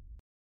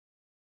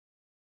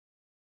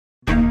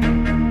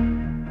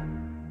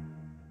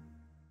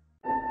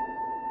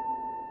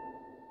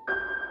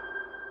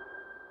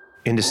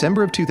 In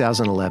December of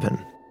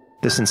 2011,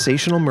 the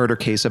sensational murder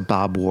case of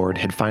Bob Ward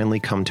had finally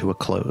come to a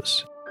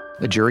close.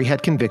 A jury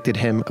had convicted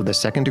him of the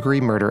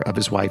second-degree murder of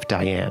his wife,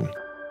 Diane,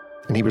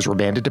 and he was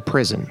remanded to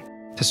prison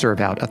to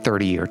serve out a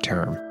 30-year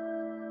term.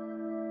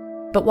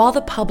 But while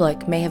the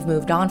public may have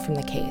moved on from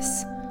the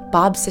case,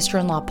 Bob's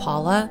sister-in-law,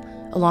 Paula,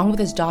 along with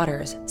his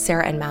daughters,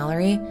 Sarah and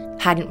Mallory,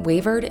 hadn't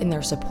wavered in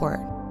their support.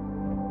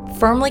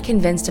 Firmly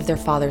convinced of their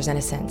father's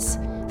innocence,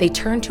 they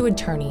turned to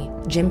attorney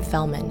Jim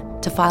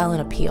Fellman to file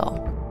an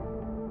appeal.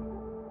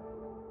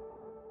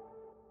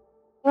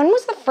 When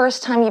was the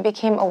first time you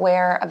became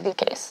aware of the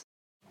case?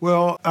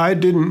 Well, I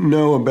didn't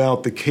know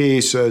about the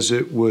case as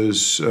it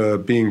was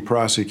being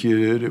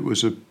prosecuted. It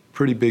was a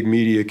pretty big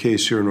media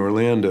case here in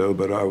Orlando,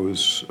 but I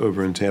was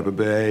over in Tampa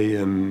Bay,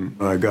 and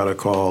I got a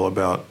call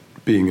about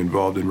being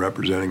involved in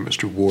representing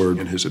Mr. Ward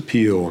in his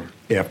appeal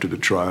after the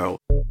trial.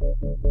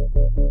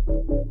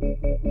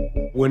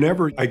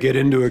 Whenever I get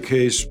into a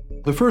case,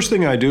 the first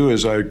thing I do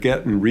is I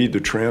get and read the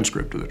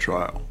transcript of the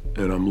trial,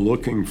 and I'm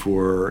looking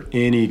for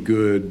any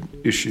good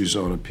issues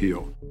on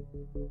appeal.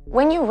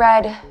 When you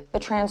read the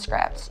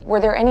transcript, were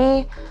there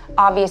any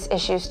obvious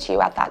issues to you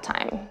at that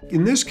time?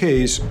 In this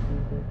case,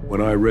 When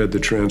I read the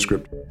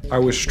transcript, I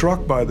was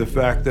struck by the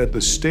fact that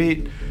the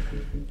state,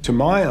 to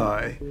my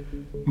eye,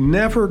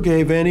 never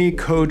gave any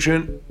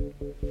cogent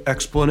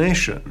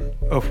explanation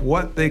of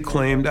what they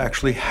claimed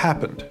actually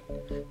happened.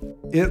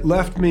 It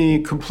left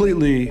me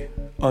completely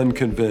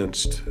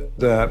unconvinced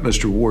that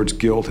Mr. Ward's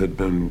guilt had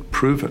been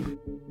proven.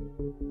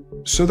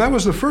 So that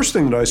was the first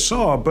thing that I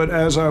saw, but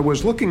as I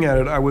was looking at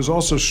it, I was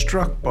also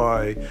struck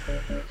by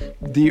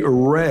the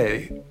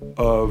array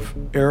of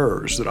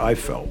errors that I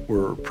felt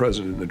were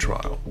present in the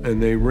trial.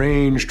 And they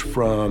ranged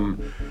from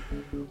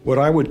what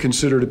I would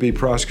consider to be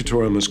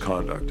prosecutorial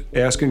misconduct,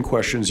 asking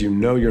questions you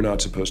know you're not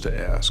supposed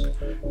to ask,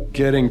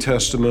 getting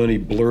testimony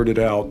blurted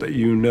out that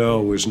you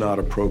know is not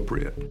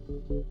appropriate.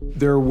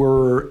 There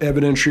were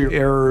evidentiary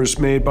errors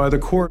made by the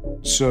court.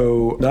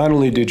 So not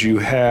only did you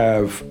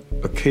have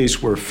a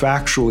case where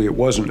factually it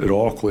wasn't at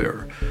all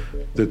clear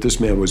that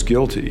this man was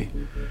guilty,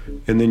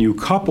 and then you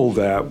couple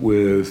that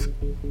with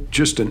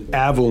just an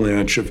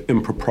avalanche of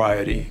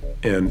impropriety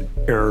and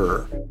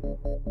error,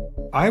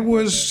 I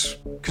was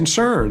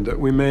concerned that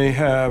we may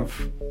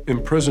have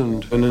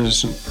imprisoned an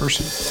innocent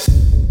person.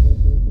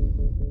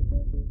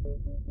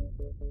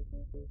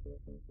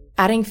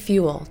 Adding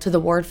fuel to the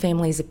Ward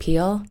family's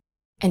appeal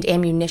and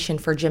ammunition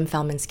for Jim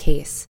Fellman's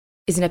case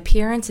is an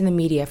appearance in the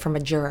media from a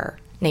juror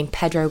named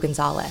Pedro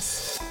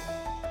Gonzalez.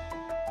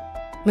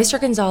 Mr.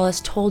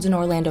 Gonzalez told an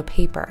Orlando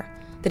paper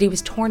that he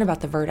was torn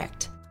about the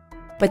verdict,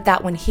 but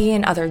that when he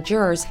and other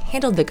jurors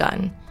handled the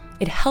gun,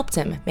 it helped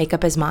him make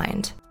up his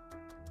mind.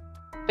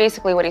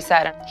 Basically what he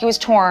said, he was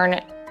torn,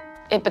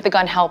 but the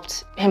gun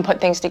helped him put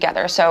things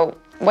together. So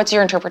what's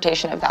your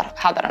interpretation of that,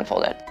 how that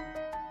unfolded?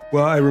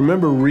 Well, I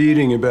remember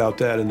reading about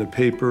that in the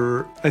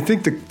paper. I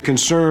think the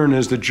concern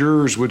is the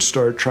jurors would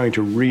start trying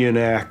to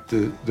reenact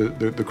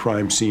the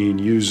crime scene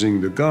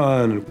using the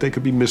gun. They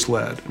could be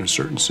misled in a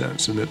certain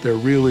sense, and that they're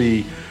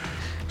really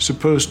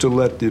supposed to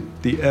let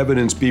the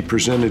evidence be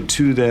presented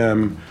to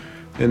them,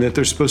 and that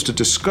they're supposed to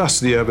discuss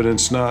the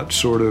evidence, not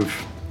sort of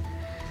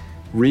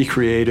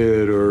recreate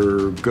it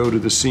or go to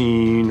the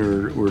scene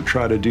or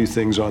try to do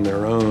things on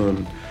their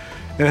own.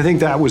 And I think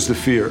that was the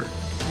fear.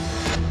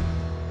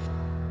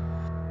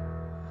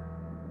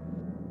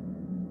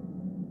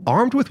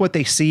 Armed with what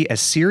they see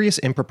as serious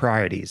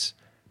improprieties,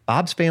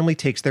 Bob's family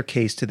takes their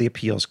case to the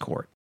appeals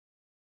court.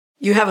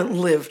 You haven't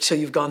lived till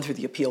you've gone through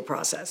the appeal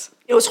process.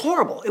 It was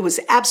horrible. It was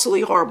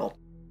absolutely horrible.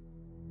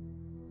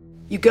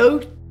 You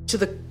go to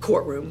the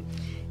courtroom,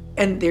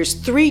 and there's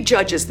 3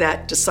 judges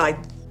that decide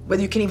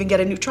whether you can even get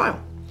a new trial.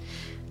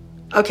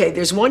 Okay,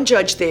 there's one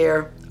judge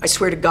there. I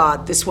swear to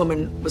God, this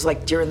woman was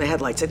like deer in the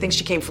headlights. I think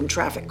she came from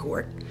traffic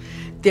court.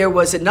 There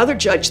was another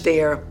judge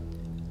there.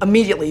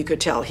 Immediately you could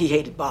tell he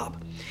hated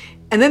Bob.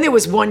 And then there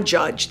was one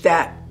judge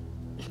that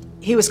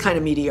he was kind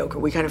of mediocre.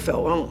 We kind of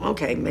felt, oh,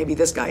 okay, maybe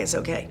this guy is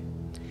okay.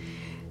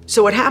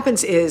 So what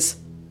happens is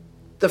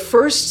the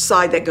first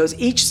side that goes,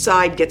 each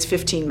side gets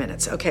 15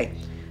 minutes. Okay,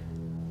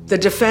 the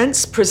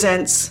defense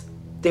presents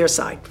their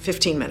side,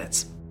 15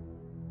 minutes.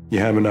 You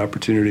have an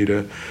opportunity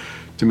to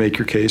make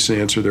your case and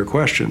answer their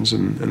questions,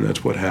 and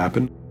that's what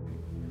happened.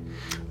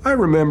 I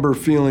remember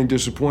feeling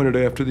disappointed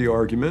after the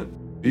argument.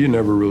 You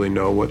never really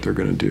know what they're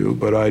going to do,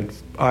 but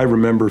I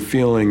remember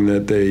feeling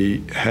that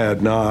they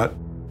had not,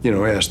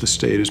 asked the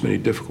state as many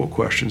difficult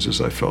questions as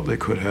I felt they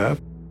could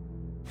have.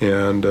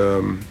 And,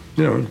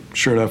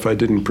 sure enough, I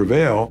didn't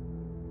prevail.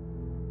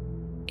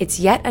 It's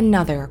yet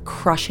another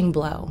crushing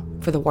blow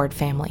for the Ward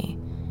family,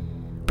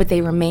 but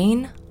they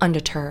remain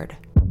undeterred.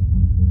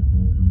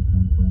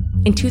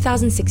 In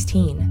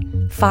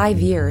 2016, 5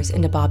 years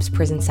into Bob's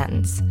prison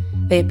sentence,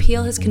 they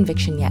appeal his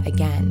conviction yet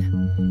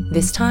again,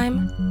 this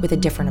time with a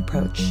different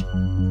approach.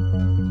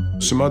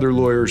 Some other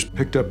lawyers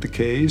picked up the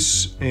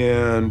case,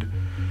 and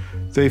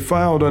they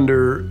filed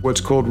under what's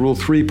called Rule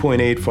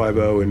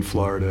 3.850 in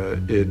Florida.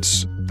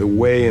 It's the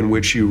way in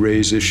which you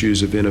raise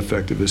issues of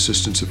ineffective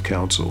assistance of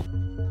counsel.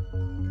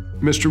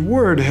 Mr.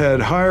 Ward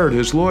had hired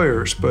his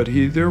lawyers, but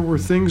there were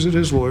things that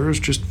his lawyers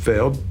just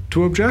failed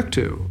to object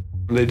to.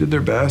 They did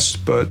their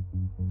best, but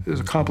it was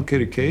a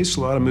complicated case,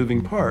 a lot of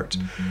moving parts.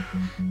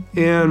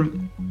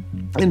 And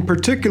in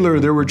particular,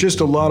 there were just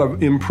a lot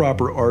of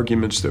improper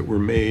arguments that were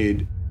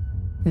made.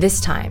 This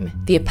time,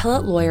 the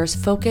appellate lawyers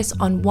focus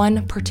on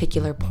one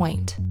particular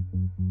point.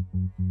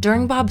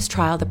 During Bob's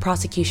trial, the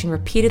prosecution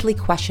repeatedly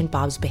questioned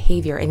Bob's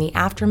behavior in the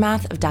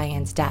aftermath of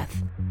Diane's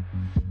death.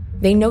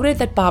 They noted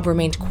that Bob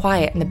remained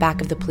quiet in the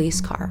back of the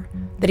police car,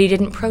 that he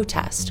didn't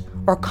protest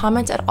or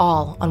comment at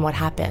all on what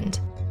happened.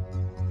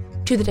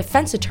 To the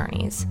defense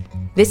attorneys,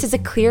 this is a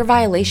clear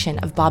violation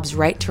of Bob's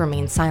right to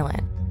remain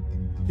silent.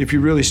 If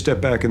you really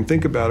step back and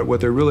think about it, what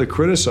they're really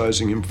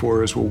criticizing him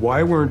for is, well,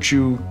 why weren't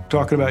you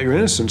talking about your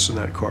innocence in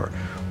that car?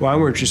 Why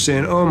weren't you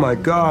saying, oh my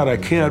God, I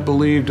can't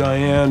believe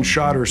Diane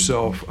shot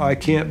herself. I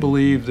can't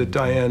believe that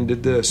Diane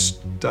did this,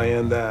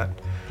 Diane that.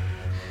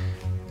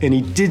 And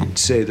he didn't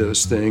say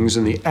those things,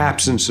 and the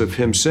absence of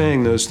him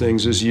saying those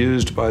things is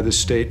used by the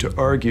state to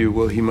argue,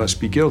 well, he must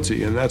be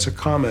guilty, and that's a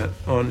comment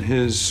on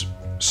his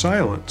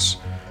silence.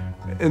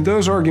 And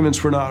those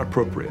arguments were not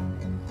appropriate.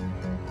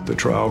 The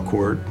trial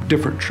court,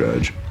 different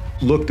judge,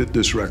 looked at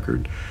this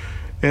record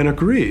and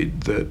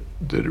agreed that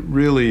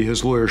really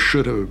his lawyer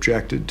should have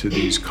objected to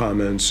these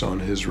comments on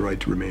his right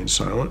to remain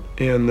silent,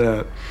 and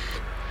that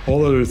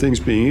all other things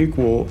being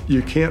equal,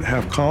 you can't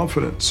have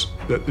confidence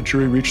that the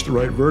jury reached the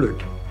right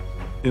verdict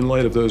in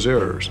light of those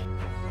errors.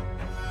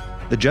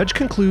 The judge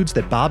concludes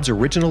that Bob's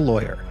original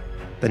lawyer,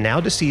 the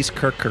now deceased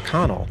Kirk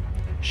Kirkconnell,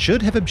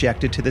 should have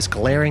objected to this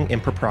glaring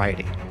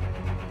impropriety,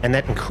 and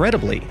that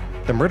incredibly,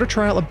 the murder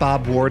trial of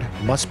Bob Ward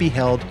must be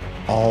held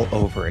all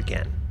over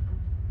again.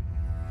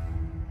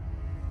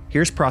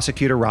 Here's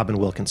prosecutor Robin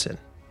Wilkinson.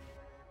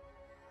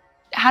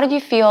 How did you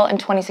feel in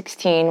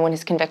 2016 when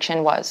his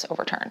conviction was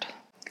overturned?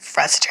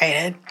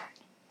 Frustrated.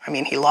 I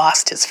mean, he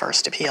lost his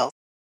first appeal.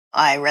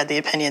 I read the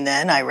opinion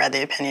then. I read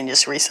the opinion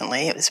just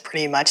recently. It was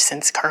pretty much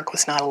since Kirk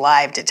was not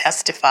alive to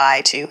testify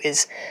to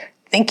his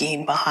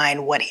thinking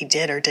behind what he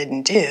did or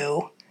didn't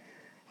do.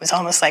 It was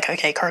almost like,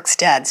 okay, Kirk's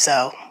dead,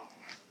 so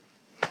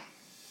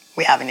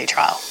we have a new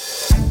trial.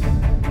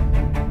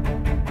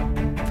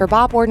 For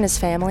Bob Ward and his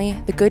family,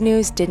 the good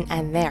news didn't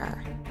end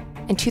there.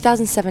 In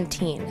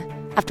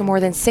 2017, after more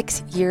than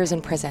 6 years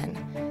in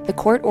prison, the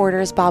court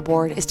orders Bob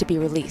Ward is to be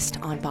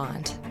released on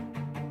bond.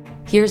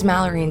 Here's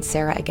Mallory and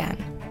Sarah again.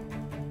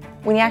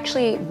 When you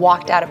actually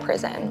walked out of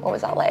prison, what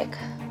was that like?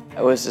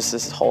 It was just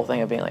this whole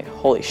thing of being like,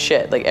 holy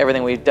shit, like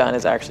everything we've done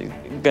is actually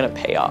gonna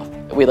pay off.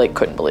 We like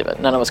couldn't believe it.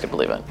 None of us could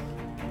believe it.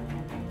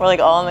 We're like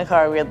all in the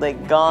car, we had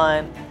like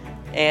gone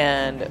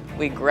and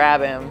we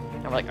grab him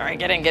and we're like, all right,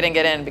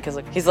 get in, because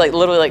like he's like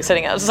literally like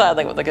sitting outside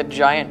like with like a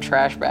giant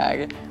trash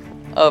bag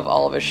of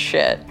all of his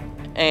shit.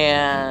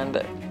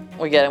 And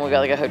we get him, we got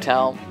like a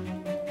hotel.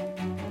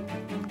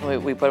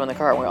 We put him in the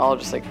car and we're all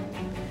just like,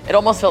 it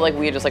almost felt like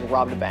we had just like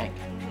robbed a bank.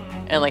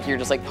 And like, you're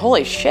just like,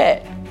 holy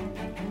shit,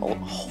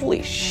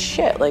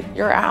 like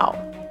you're out.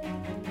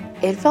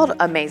 It felt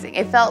amazing.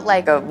 It felt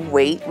like a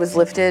weight was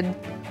lifted.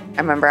 I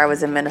remember I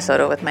was in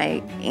Minnesota with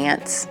my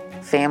aunt's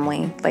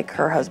family, like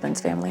her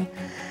husband's family.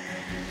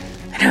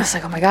 And I was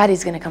like, oh my God,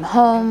 he's gonna come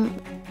home.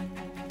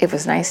 It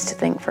was nice to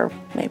think for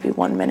maybe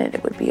 1 minute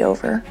it would be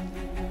over.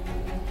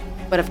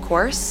 But of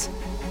course,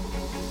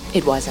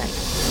 it wasn't.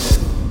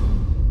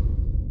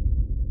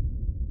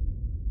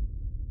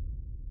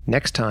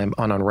 Next time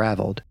on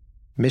Unraveled,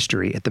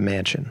 Mystery at the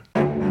Mansion.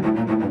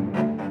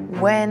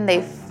 When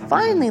they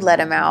finally let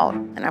him out,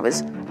 and I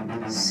was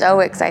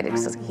so excited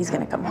because he's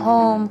gonna come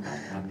home,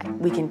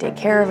 we can take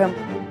care of him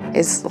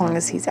as long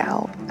as he's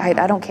out. I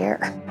don't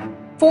care.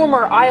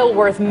 Former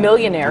Isleworth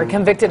millionaire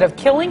convicted of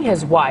killing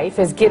his wife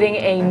is getting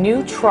a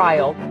new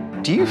trial.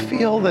 Do you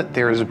feel that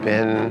there's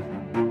been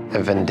a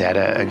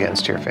vendetta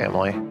against your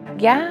family?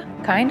 Yeah,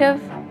 kind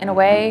of, in a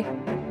way.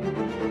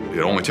 It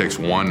only takes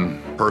one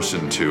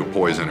person to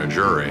poison a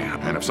jury,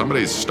 and if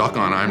somebody's stuck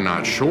on I'm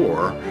not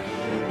sure,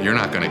 you're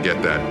not going to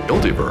get that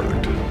guilty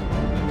verdict.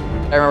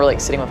 I remember like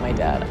sitting with my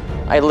dad.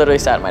 I literally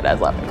sat in my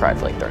dad's lap and cried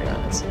for like 30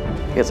 minutes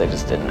because I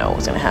just didn't know what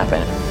was going to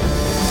happen.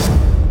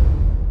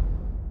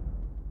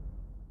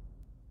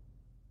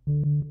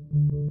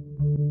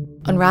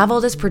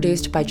 Unraveled is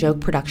produced by Joke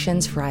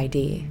Productions for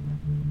ID.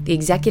 The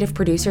executive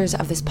producers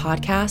of this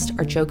podcast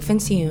are Joke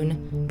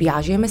Vinciune,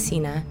 Biagio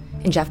Messina,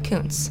 and Jeff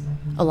Kuntz,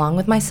 along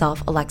with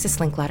myself, Alexis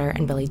Linkletter,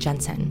 and Billy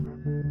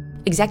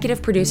Jensen.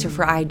 Executive producer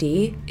for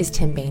ID is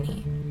Tim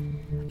Bainey.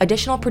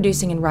 Additional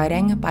producing and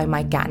writing by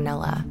Mike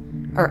Gattinella.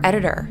 Our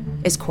editor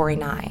is Corey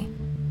Nye.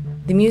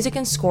 The music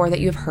and score that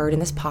you have heard in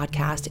this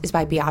podcast is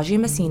by Biagio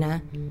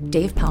Messina,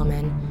 Dave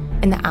Pellman,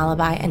 and the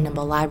Alibi and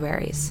Nimble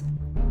Libraries.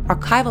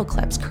 Archival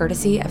clips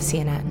courtesy of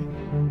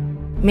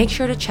CNN. Make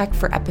sure to check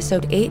for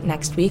episode 8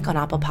 next week on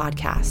Apple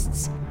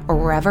Podcasts, or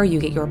wherever you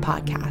get your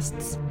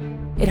podcasts.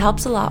 It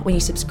helps a lot when you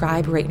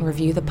subscribe, rate, and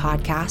review the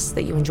podcasts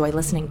that you enjoy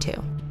listening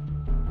to.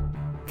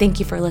 Thank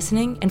you for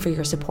listening and for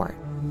your support.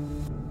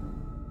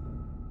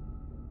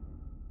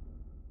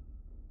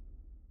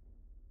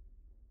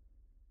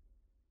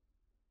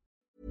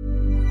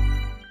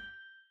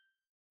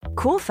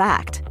 Cool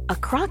fact, a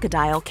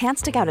crocodile can't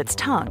stick out its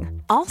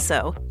tongue.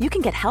 Also, you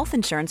can get health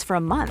insurance for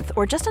a month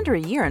or just under a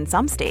year in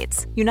some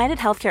states. United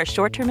Healthcare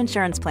short-term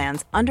insurance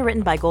plans,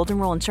 underwritten by Golden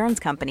Rule Insurance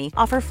Company,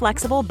 offer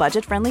flexible,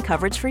 budget-friendly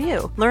coverage for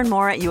you. Learn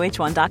more at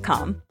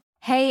uh1.com.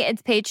 Hey,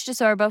 it's Paige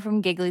DeSorbo from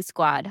Giggly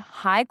Squad.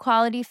 High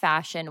quality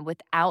fashion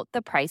without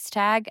the price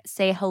tag.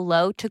 Say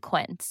hello to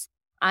Quince.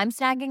 I'm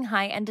snagging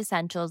high-end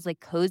essentials like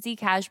cozy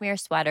cashmere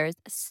sweaters,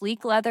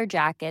 sleek leather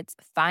jackets,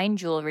 fine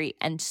jewelry,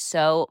 and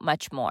so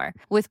much more.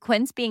 With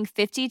Quince being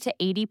 50 to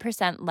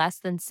 80% less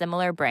than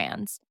similar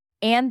brands.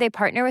 And they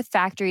partner with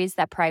factories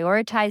that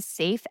prioritize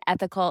safe,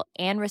 ethical,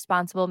 and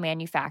responsible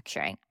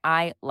manufacturing.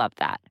 I love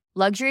that.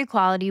 Luxury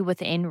quality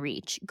within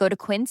reach. Go to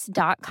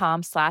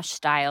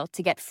quince.com/style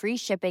to get free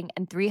shipping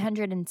and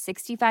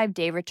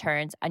 365-day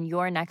returns on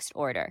your next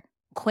order.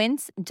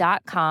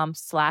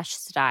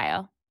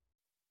 Quince.com/style.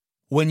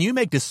 When you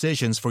make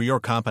decisions for your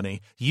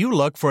company, you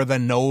look for the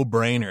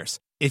no-brainers.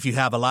 If you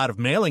have a lot of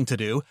mailing to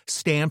do,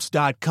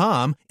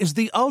 Stamps.com is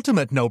the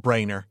ultimate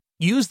no-brainer.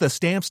 Use the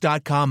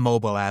Stamps.com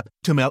mobile app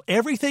to mail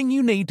everything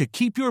you need to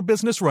keep your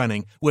business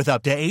running with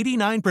up to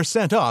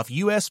 89% off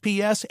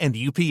USPS and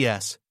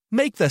UPS.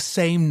 Make the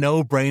same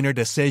no-brainer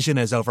decision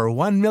as over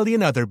 1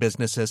 million other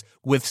businesses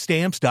with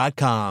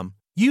Stamps.com.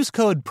 Use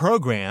code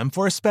PROGRAM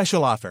for a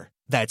special offer.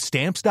 That's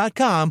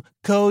Stamps.com,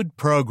 code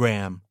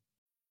PROGRAM.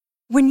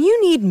 When you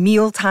need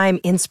mealtime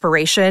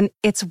inspiration,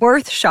 it's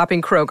worth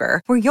shopping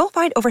Kroger, where you'll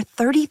find over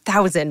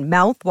 30,000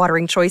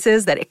 mouth-watering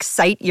choices that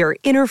excite your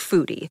inner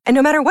foodie. And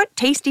no matter what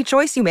tasty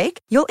choice you make,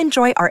 you'll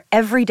enjoy our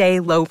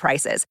everyday low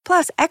prices,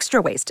 plus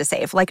extra ways to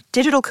save, like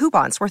digital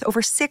coupons worth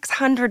over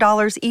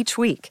 $600 each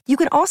week. You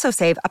can also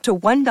save up to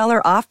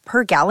 $1 off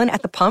per gallon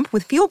at the pump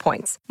with fuel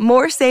points.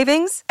 More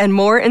savings and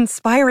more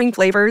inspiring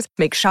flavors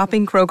make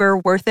shopping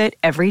Kroger worth it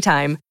every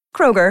time.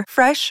 Kroger,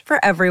 fresh for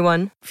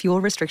everyone.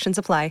 Fuel restrictions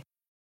apply.